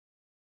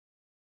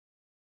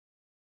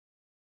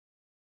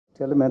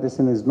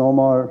Telemedicine is no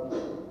more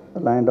a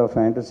land of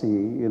fantasy.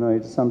 You know,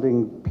 it's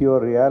something pure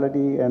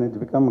reality, and it's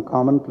become a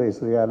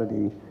commonplace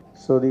reality.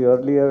 So the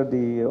earlier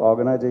the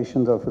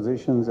organizations of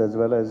physicians as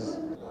well as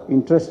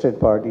interested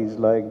parties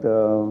like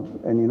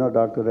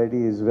Dr.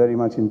 Reddy is very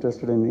much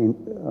interested in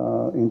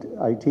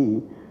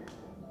IT.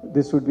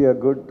 This would be a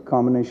good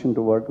combination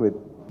to work with.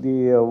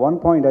 The one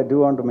point I do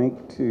want to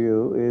make to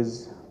you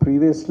is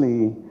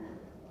previously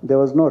there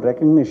was no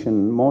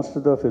recognition. Most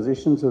of the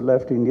physicians who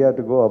left India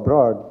to go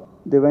abroad,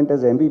 they went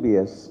as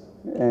MBBS.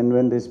 And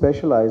when they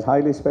specialized,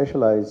 highly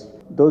specialized,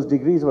 those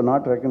degrees were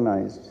not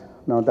recognized.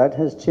 Now that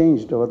has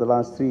changed over the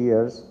last 3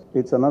 years.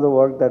 It's another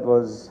work that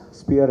was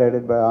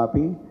spearheaded by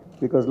AAPI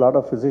because a lot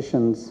of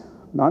physicians,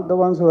 not the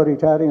ones who are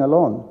retiring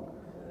alone,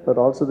 but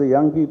also the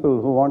young people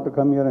who want to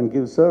come here and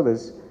give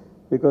service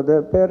because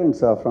their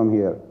parents are from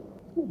here.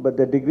 But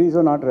their degrees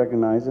are not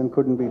recognized and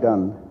couldn't be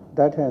done.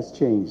 That has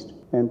changed.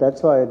 And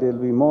that's why they'll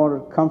be more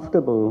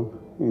comfortable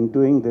in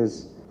doing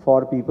this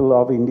for people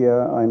of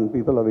India and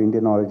people of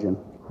Indian origin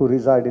who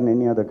reside in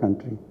any other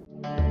country.